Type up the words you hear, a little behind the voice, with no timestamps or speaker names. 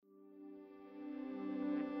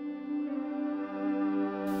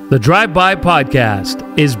The Drive-By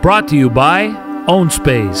Podcast is brought to you by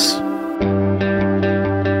OwnSpace.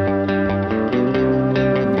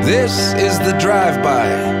 This is The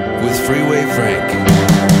Drive-By with Freeway Frank.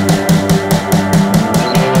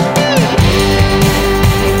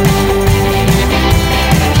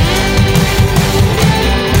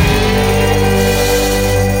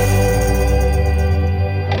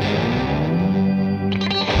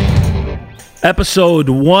 Episode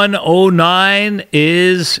 109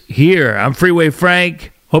 is here. I'm Freeway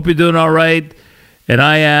Frank. Hope you're doing all right. And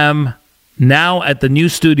I am now at the new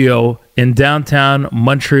studio in downtown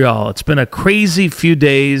Montreal. It's been a crazy few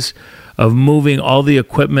days of moving all the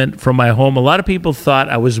equipment from my home. A lot of people thought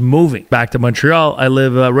I was moving back to Montreal. I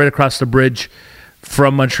live right across the bridge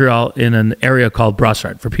from Montreal in an area called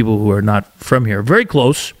Brossard, for people who are not from here. Very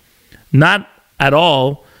close, not at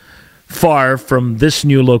all far from this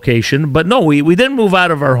new location. But no, we didn't move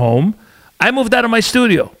out of our home. I moved out of my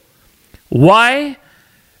studio. Why?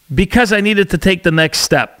 Because I needed to take the next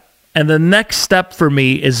step. And the next step for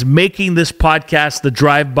me is making this podcast, The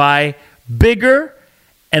Drive-By, bigger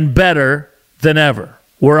and better than ever.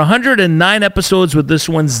 We're 109 episodes with this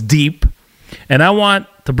one's deep, and I want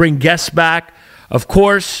to bring guests back. Of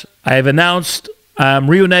course, I have announced I'm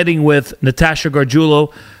reuniting with Natasha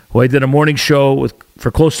Gargiulo, who I did a morning show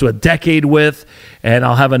for close to a decade with, and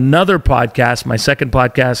I'll have another podcast, my second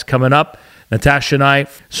podcast coming up, Natasha and I.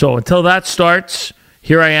 So until that starts,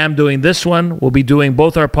 here I am doing this one. We'll be doing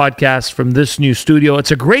both our podcasts from this new studio. It's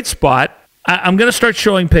a great spot. I'm going to start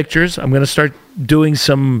showing pictures. I'm going to start doing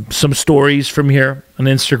some stories from here on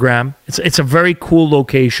Instagram. It's a very cool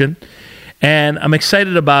location, and I'm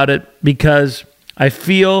excited about it because I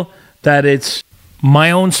feel that it's my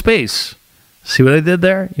own space. See what I did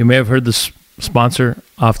there? You may have heard the sponsor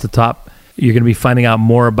off the top. You're going to be finding out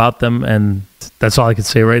more about them, and that's all I can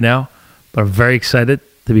say right now. But I'm very excited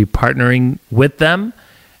to be partnering with them,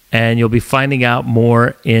 and you'll be finding out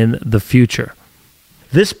more in the future.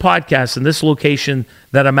 This podcast and this location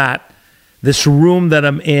that I'm at, this room that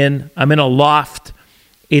I'm in a loft.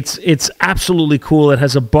 It's absolutely cool. It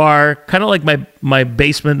has a bar, kind of like my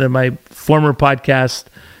basement and my former podcast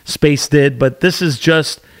space did, but this is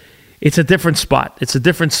just... It's a different spot. It's a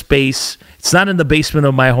different space. It's not in the basement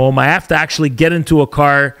of my home. I have to actually get into a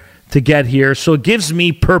car to get here. So it gives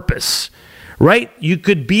me purpose, right? You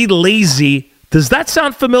could be lazy. Does that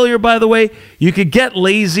sound familiar, by the way? You could get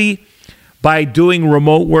lazy by doing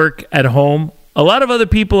remote work at home. A lot of other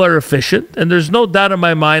people are efficient, and there's no doubt in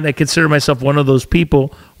my mind, I consider myself one of those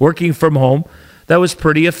people working from home that was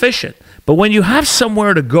pretty efficient. But when you have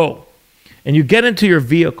somewhere to go and you get into your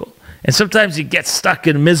vehicle, and sometimes you get stuck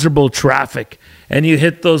in miserable traffic and you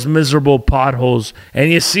hit those miserable potholes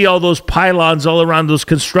and you see all those pylons all around, those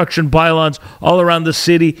construction pylons all around the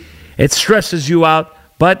city. It stresses you out.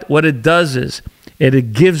 But what it does is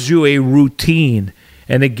it gives you a routine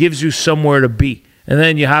and it gives you somewhere to be. And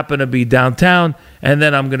then you happen to be downtown, and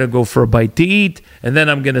then I'm going to go for a bite to eat, and then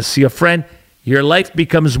I'm going to see a friend. Your life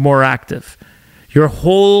becomes more active. Your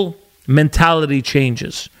whole mentality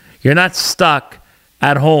changes. You're not stuck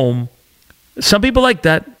at home. Some people like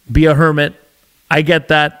that, be a hermit. I get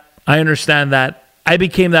that. I understand that. I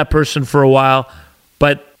became that person for a while,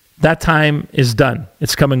 but that time is done.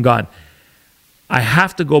 It's come and gone. I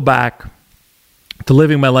have to go back to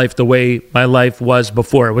living my life the way my life was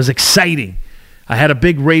before. It was exciting. I had a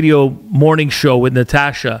big radio morning show with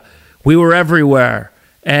Natasha. We were everywhere.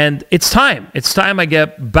 And it's time. It's time I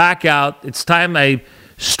get back out. It's time I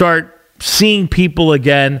start seeing people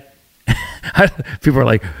again. People are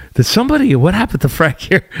like, what happened to Frank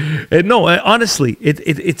here? And no, honestly,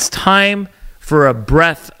 it's time for a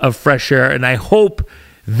breath of fresh air. And I hope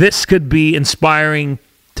this could be inspiring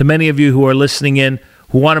to many of you who are listening in,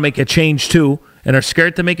 who want to make a change too, and are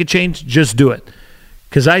scared to make a change. Just do it.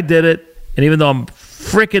 Because I did it. And even though I'm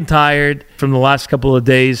freaking tired from the last couple of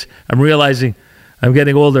days, I'm realizing I'm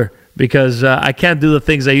getting older because I can't do the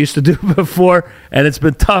things I used to do before. And it's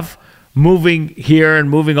been tough moving here and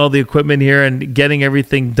moving all the equipment here and getting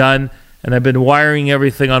everything done. And I've been wiring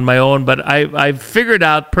everything on my own, but I've figured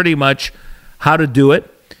out pretty much how to do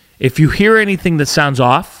it. If you hear anything that sounds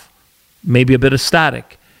off, maybe a bit of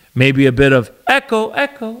static, maybe a bit of echo.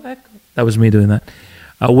 That was me doing that.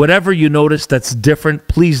 Whatever you notice that's different,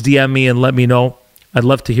 please DM me and let me know. I'd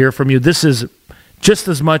love to hear from you. This is just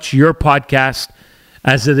as much your podcast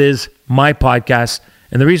as it is my podcast.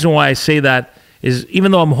 And the reason why I say that is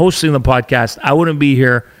even though I'm hosting the podcast, I wouldn't be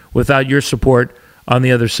here without your support on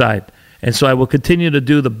the other side. And so I will continue to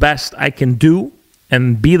do the best I can do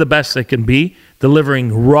and be the best I can be,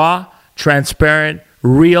 delivering raw, transparent,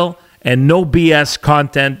 real, and no BS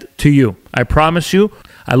content to you. I promise you,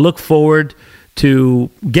 I look forward to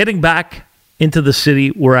getting back into the city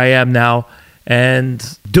where I am now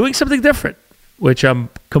and doing something different, which I'm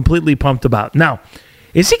completely pumped about. Now,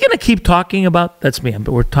 is he going to keep talking about, that's me,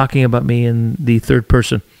 but we're talking about me in the third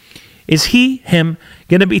person. Is him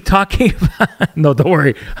going to be talking about, no, don't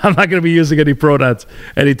worry, I'm not going to be using any pronouns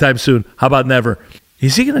anytime soon. How about never?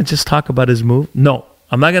 Is he going to just talk about his move? No,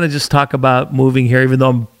 I'm not going to just talk about moving here, even though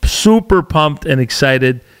I'm super pumped and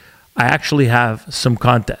excited. I actually have some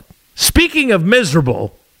content. Speaking of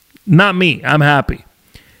miserable, not me, I'm happy.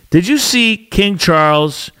 Did you see King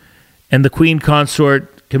Charles and the Queen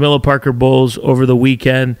Consort, Camilla Parker Bowles, over the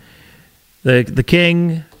weekend? The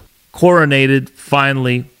king coronated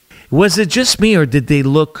finally. Was it just me or did they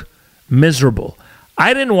look miserable?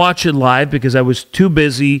 I didn't watch it live because I was too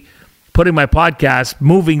busy putting my podcast,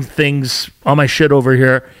 moving things on my shit over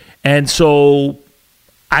here. And so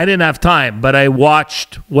I didn't have time, but I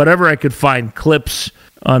watched whatever I could find, clips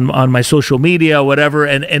on my social media, whatever.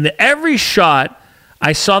 And every shot,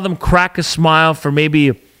 I saw them crack a smile for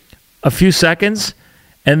maybe a few seconds.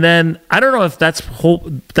 And then I don't know if that's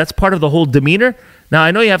part of the whole demeanor. Now,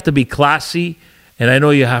 I know you have to be classy, and I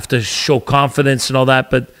know you have to show confidence and all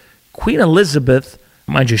that, but Queen Elizabeth,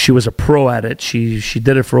 mind you, she was a pro at it. She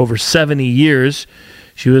did it for over 70 years.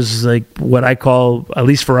 She was like what I call, at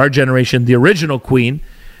least for our generation, the original queen.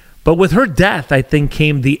 But with her death, I think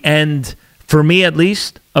came the end, for me at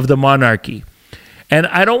least, of the monarchy. And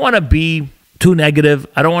I don't want to be too negative.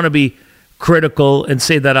 I don't want to be critical and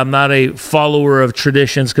say that I'm not a follower of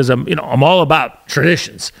traditions, because I'm all about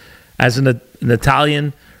traditions. As an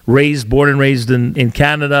Italian, born and raised in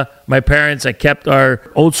Canada, my parents, I kept our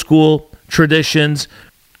old school traditions.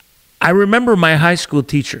 I remember my high school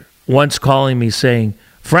teacher once calling me saying,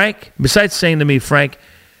 Frank, besides saying to me, Frank,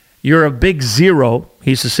 you're a big zero.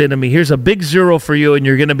 He used to say to me, here's a big zero for you, and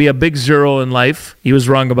you're going to be a big zero in life. He was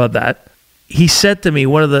wrong about that. He said to me,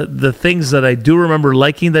 one of the things that I do remember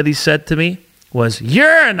liking that he said to me was, you're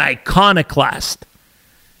an iconoclast.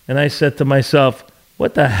 And I said to myself,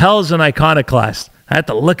 what the hell is an iconoclast? I had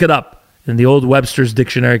to look it up in the old Webster's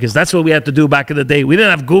dictionary, because that's what we had to do back in the day. We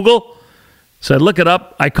didn't have Google. So I look it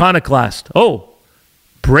up, iconoclast. Oh,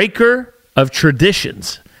 breaker of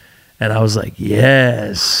traditions. And I was like,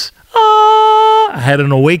 yes. I had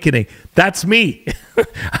an awakening. That's me.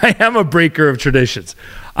 I am a breaker of traditions.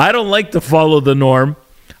 I don't like to follow the norm.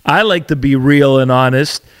 I like to be real and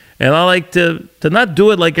honest. And I like to not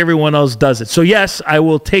do it like everyone else does it. So yes, I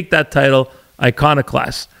will take that title,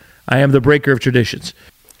 iconoclast. I am the breaker of traditions.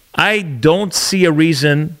 I don't see a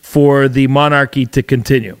reason for the monarchy to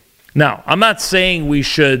continue. Now, I'm not saying we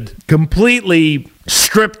should completely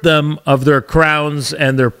strip them of their crowns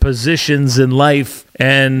and their positions in life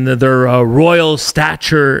and their royal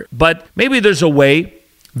stature, but maybe there's a way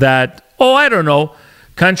that, I don't know,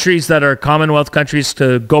 countries that are Commonwealth countries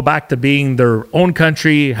to go back to being their own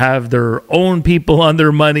country, have their own people on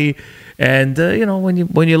their money. And, when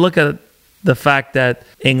you look at the fact that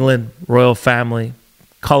England, royal family,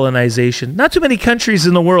 colonization, not too many countries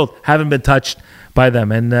in the world haven't been touched by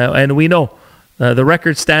them. And we know the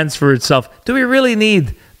record stands for itself. Do we really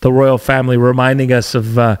need the royal family reminding us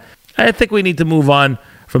of, I think we need to move on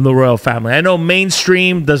from the royal family. I know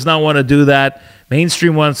mainstream does not want to do that.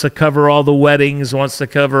 Mainstream wants to cover all the weddings, wants to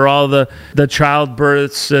cover all the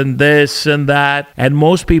childbirths and this and that. And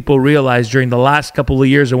most people realize during the last couple of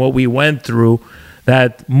years and what we went through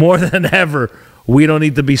that more than ever, we don't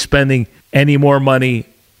need to be spending any more money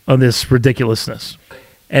on this ridiculousness.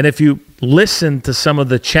 And if you listen to some of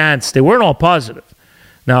the chants, they weren't all positive.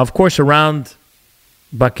 Now, of course, around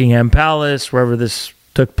Buckingham Palace, wherever this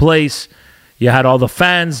took place, you had all the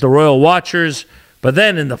fans, the royal watchers. But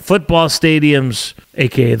then in the football stadiums,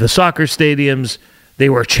 aka the soccer stadiums, they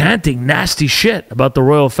were chanting nasty shit about the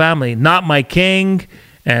royal family, not my king,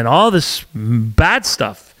 and all this bad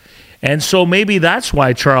stuff. And so maybe that's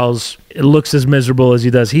why Charles looks as miserable as he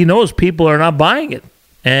does. He knows people are not buying it.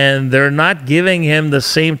 And they're not giving him the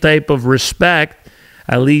same type of respect,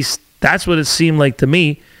 at least that's what it seemed like to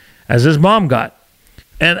me, as his mom got.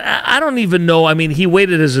 And I don't even know, he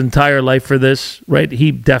waited his entire life for this, right?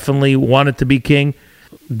 He definitely wanted to be king.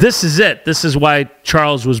 This is it. This is why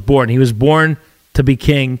Charles was born. He was born to be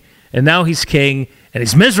king, and now he's king, and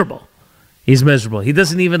he's miserable. He's miserable. He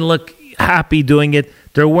doesn't even look happy doing it.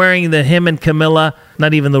 They're wearing him and Camilla,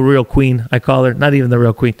 not even the real queen, I call her, not even the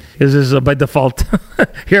real queen. This is by default.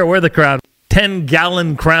 Here, wear the crown.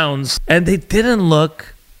 10-gallon crowns. And they didn't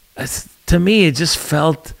look, to me, it just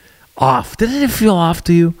felt off. Didn't it feel off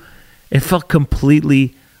to you? It felt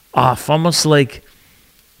completely off. Almost like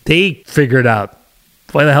they figured out,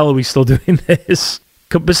 why the hell are we still doing this?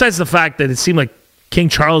 Besides the fact that it seemed like King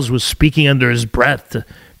Charles was speaking under his breath to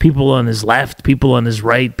people on his left, people on his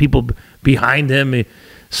right, people behind him.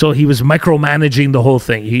 So he was micromanaging the whole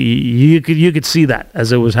thing. You could see that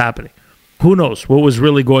as it was happening. Who knows what was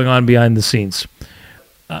really going on behind the scenes?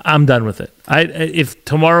 I'm done with it. If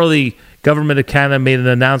tomorrow the government of Canada made an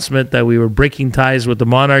announcement that we were breaking ties with the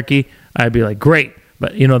monarchy, I'd be like, great.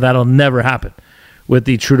 But, that'll never happen with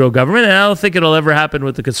the Trudeau government. And I don't think it'll ever happen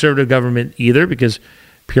with the Conservative government either, because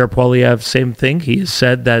Pierre Poilievre, same thing. He has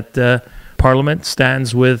said that Parliament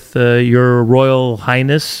stands with your Royal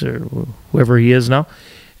Highness, or whoever he is now.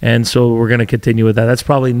 And so we're going to continue with that. That's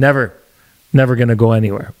probably never going to go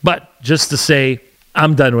anywhere. But just to say,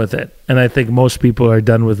 I'm done with it. And I think most people are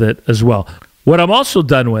done with it as well. What I'm also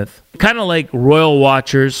done with, kind of like Royal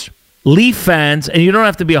watchers, Leaf fans, and you don't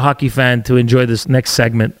have to be a hockey fan to enjoy this next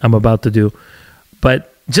segment I'm about to do,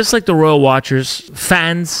 but just like the Royal watchers,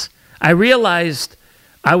 fans, I realized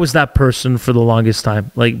I was that person for the longest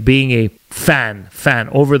time, like being a fan,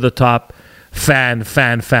 over the top, fan,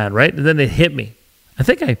 right? And then it hit me. I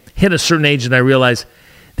think I hit a certain age and I realized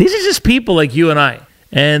these are just people like you and I,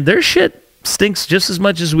 and their shit stinks just as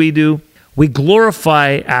much as we do. We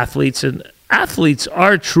glorify athletes, and athletes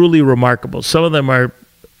are truly remarkable. Some of them are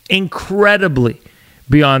incredibly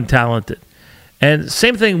beyond talented. And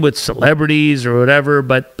same thing with celebrities or whatever,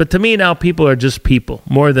 but to me now, people are just people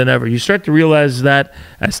more than ever. You start to realize that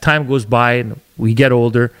as time goes by and we get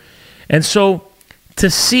older. And so to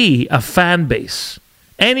see a fan base,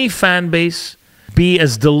 any fan base, be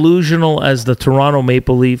as delusional as the Toronto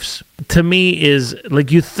Maple Leafs, to me is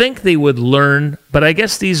like, you think they would learn, but I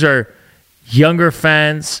guess these are younger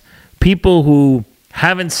fans, people who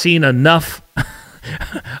haven't seen enough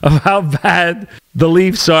of how bad the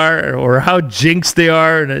Leafs are or how jinxed they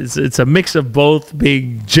are. And it's a mix of both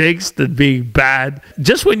being jinxed and being bad.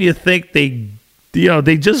 Just when you think they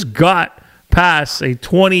just got past a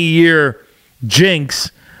 20-year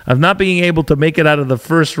jinx of not being able to make it out of the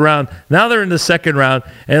first round. Now they're in the second round,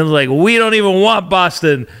 and it's like, we don't even want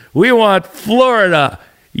Boston. We want Florida.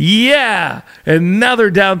 Yeah. And now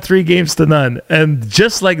they're down 3-0. And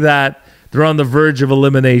just like that, they're on the verge of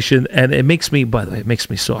elimination. And it makes me, by the way, it makes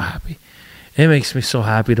me so happy. It makes me so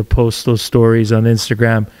happy to post those stories on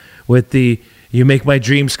Instagram with the, you make my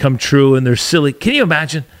dreams come true, and they're silly. Can you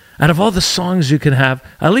imagine? Out of all the songs you can have,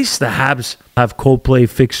 at least the Habs have Coldplay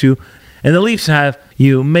Fix You. And the Leafs have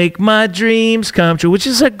You Make My Dreams Come True, which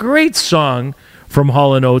is a great song from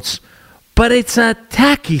Hall & Oates, but it's a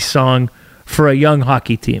tacky song for a young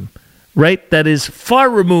hockey team, right? That is far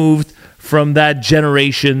removed from that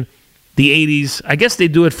generation, the 80s. I guess they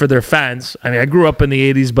do it for their fans. I mean, I grew up in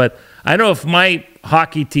the 80s, but I know if my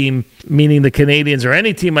hockey team, meaning the Canadians or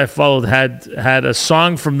any team I followed, had a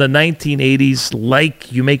song from the 1980s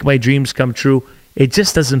like You Make My Dreams Come True, it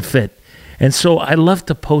just doesn't fit. And so I love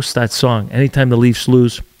to post that song anytime the Leafs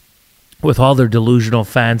lose, with all their delusional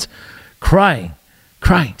fans crying,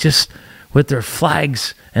 just with their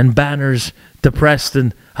flags and banners depressed.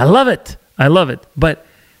 And I love it. But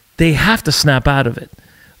they have to snap out of it.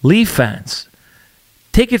 Leaf fans,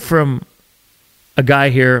 take it from a guy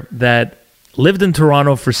here that lived in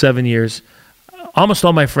Toronto for 7 years. Almost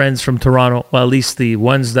all my friends from Toronto, well, at least the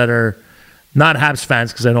ones that are not Habs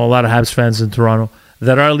fans, because I know a lot of Habs fans in Toronto,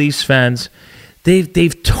 that are Leafs fans,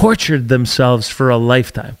 they've tortured themselves for a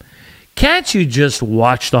lifetime. Can't you just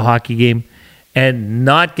watch the hockey game and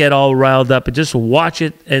not get all riled up and just watch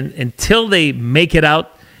it until they make it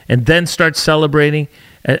out and then start celebrating,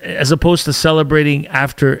 as opposed to celebrating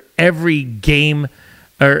after every game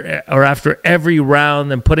or after every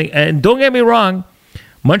round and don't get me wrong,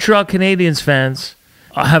 Montreal Canadiens fans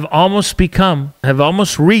have almost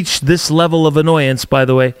reached this level of annoyance, by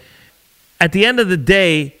the way. At the end of the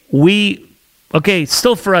day,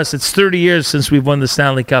 still for us, it's 30 years since we've won the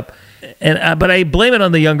Stanley Cup. But I blame it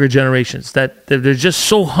on the younger generations, that they're just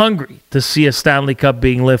so hungry to see a Stanley Cup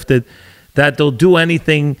being lifted that they'll do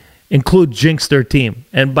anything, include jinx their team.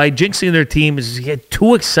 And by jinxing their team is you get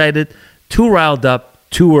too excited, too riled up,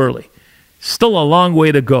 too early. Still a long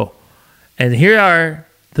way to go. And here are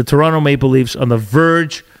the Toronto Maple Leafs on the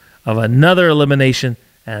verge of another elimination,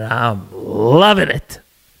 and I'm loving it.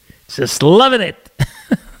 Just loving it.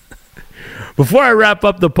 Before I wrap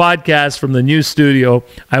up the podcast from the new studio,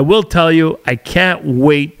 I will tell you I can't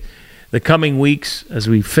wait the coming weeks as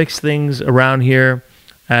we fix things around here,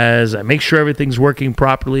 as I make sure everything's working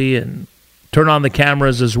properly and turn on the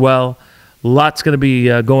cameras as well. Lots going to be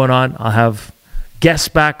going on. I'll have guests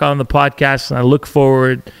back on the podcast, and I look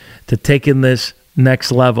forward to taking this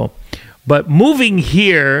next level. But moving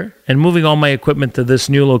here and moving all my equipment to this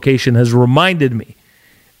new location has reminded me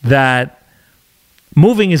that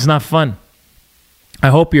moving is not fun. I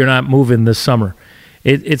hope you're not moving this summer.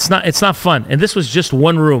 It's not fun. And this was just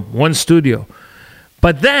one room, one studio.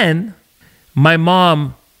 But then my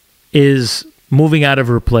mom is moving out of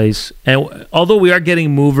her place. And although we are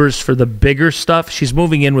getting movers for the bigger stuff, she's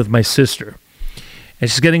moving in with my sister. And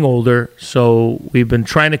she's getting older. So we've been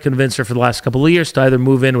trying to convince her for the last couple of years to either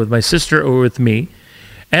move in with my sister or with me.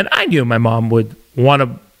 And I knew my mom would want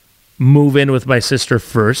to move in with my sister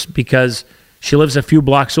first because she lives a few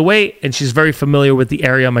blocks away and she's very familiar with the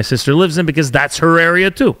area my sister lives in because that's her area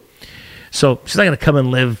too. So she's not going to come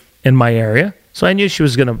and live in my area. So I knew she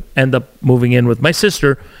was going to end up moving in with my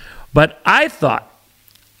sister. But I thought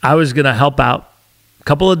I was going to help out a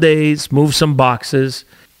couple of days, move some boxes.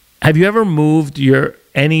 Have you ever moved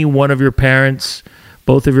any one of your parents,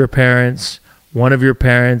 both of your parents, one of your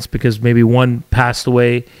parents, because maybe one passed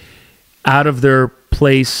away, out of their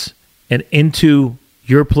place and into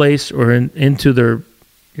your place or into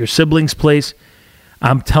your siblings' place?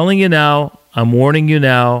 I'm telling you now, I'm warning you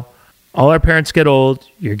now, all our parents get old.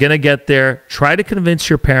 You're going to get there. Try to convince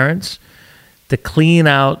your parents to clean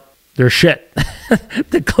out their shit,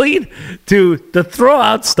 to throw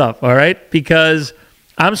out stuff, all right? Because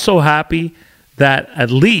I'm so happy that at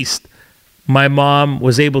least my mom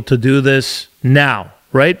was able to do this now,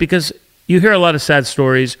 right? Because you hear a lot of sad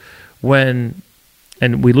stories and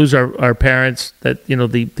we lose our parents, that,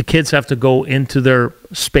 the kids have to go into their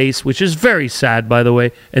space, which is very sad, by the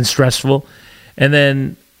way, and stressful. And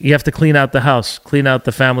then you have to clean out the house, clean out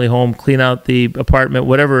the family home, clean out the apartment,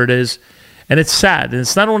 whatever it is. And it's sad. And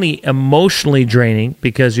it's not only emotionally draining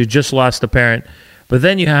because you just lost a parent, but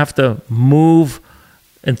then you have to move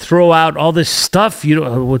and throw out all this stuff.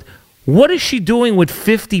 What is she doing with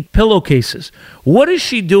 50 pillowcases? What is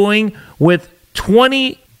she doing with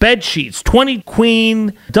 20 bed sheets, 20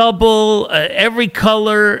 queen, double, every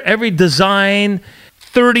color, every design,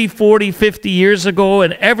 30, 40, 50 years ago,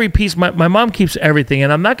 and every piece? My mom keeps everything,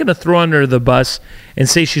 and I'm not going to throw under the bus and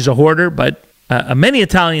say she's a hoarder, but many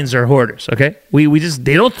Italians are hoarders, okay?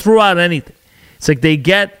 They don't throw out anything. It's like they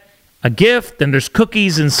get a gift, and there's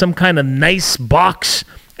cookies in some kind of nice box,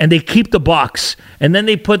 and they keep the box, and then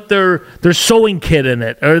they put their sewing kit in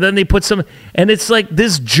it, or then they put some, and it's like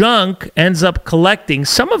this junk ends up collecting.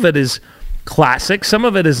 Some of it is classic, some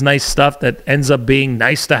of it is nice stuff that ends up being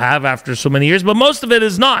nice to have after so many years, but most of it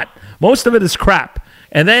is not. Most of it is crap.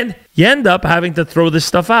 And then you end up having to throw this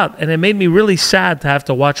stuff out. And it made me really sad to have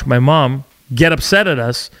to watch my mom get upset at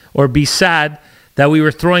us or be sad that we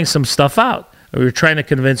were throwing some stuff out. We were trying to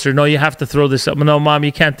convince her, no, you have to throw this up. No, Mom,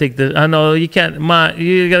 you can't take this. No, you can't. Mom,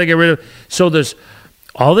 you got to get rid of it. So there's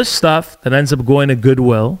all this stuff that ends up going to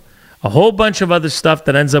Goodwill, a whole bunch of other stuff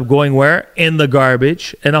that ends up going where? In the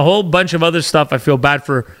garbage, and a whole bunch of other stuff I feel bad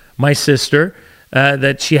for my sister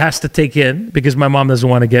that she has to take in because my mom doesn't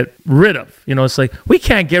want to get rid of. It's like, we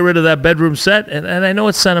can't get rid of that bedroom set. And I know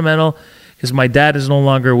it's sentimental because my dad is no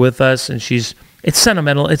longer with us, and it's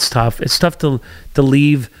sentimental. It's tough. It's tough to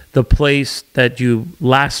leave the place that you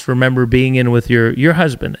last remember being in with your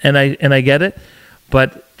husband. And I get it,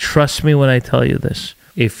 but trust me when I tell you this.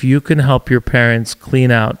 If you can help your parents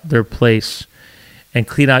clean out their place and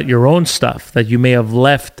clean out your own stuff that you may have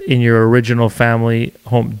left in your original family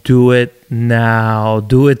home, do it now.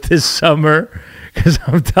 Do it this summer, because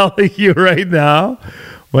I'm telling you right now,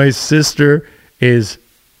 my sister is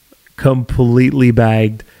completely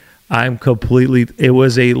bagged. It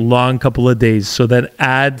was a long couple of days. So then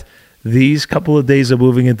add these couple of days of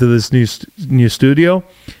moving into this new studio.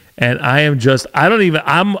 And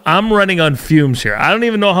I'm running on fumes here. I don't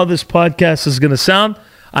even know how this podcast is going to sound.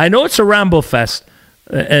 I know it's a ramble fest,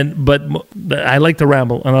 but I like to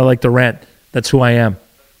ramble and I like to rant. That's who I am.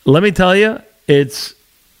 Let me tell you, I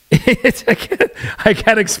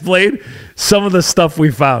can't explain some of the stuff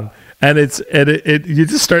we found. And you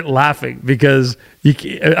just start laughing because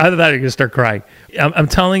either that or you're going to start crying. I'm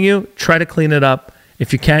telling you, try to clean it up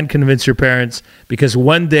if you can. Convince your parents, because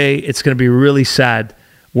one day it's going to be really sad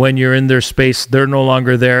when you're in their space, they're no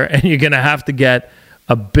longer there, and you're going to have to get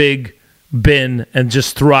a big bin and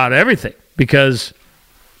just throw out everything, because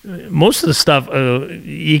most of the stuff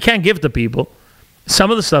you can't give to people.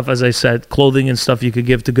 Some of the stuff, as I said, clothing and stuff you could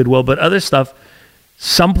give to Goodwill, but other stuff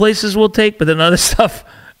some places will take, but then other stuff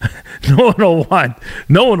no one will want.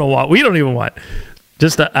 No one will want. We don't even want.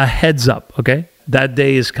 Just a heads up, okay? That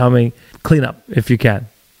day is coming. Clean up if you can.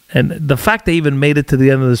 And the fact they even made it to the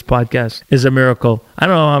end of this podcast is a miracle. I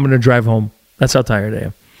don't know how I'm going to drive home. That's how tired I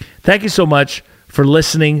am. Thank you so much for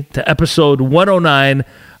listening to episode 109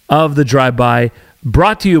 of The Drive-By,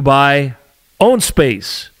 brought to you by Own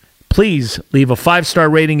Space. Please leave a 5-star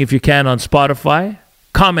rating if you can on Spotify,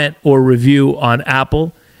 comment or review on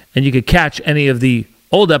Apple, and you can catch any of the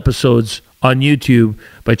old episodes on YouTube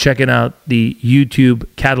by checking out the YouTube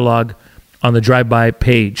catalog on the Drive-By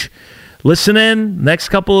page. Listen in next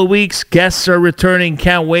couple of weeks. Guests are returning.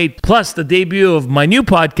 Can't wait. Plus the debut of my new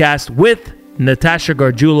podcast with Natasha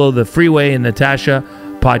Gargiulo, the Freeway and Natasha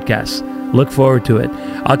podcast. Look forward to it.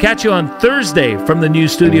 I'll catch you on Thursday from the new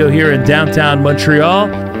studio here in downtown Montreal.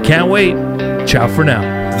 Can't wait. Ciao for now.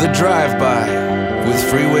 The Drive-By with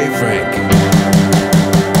Freeway Frank.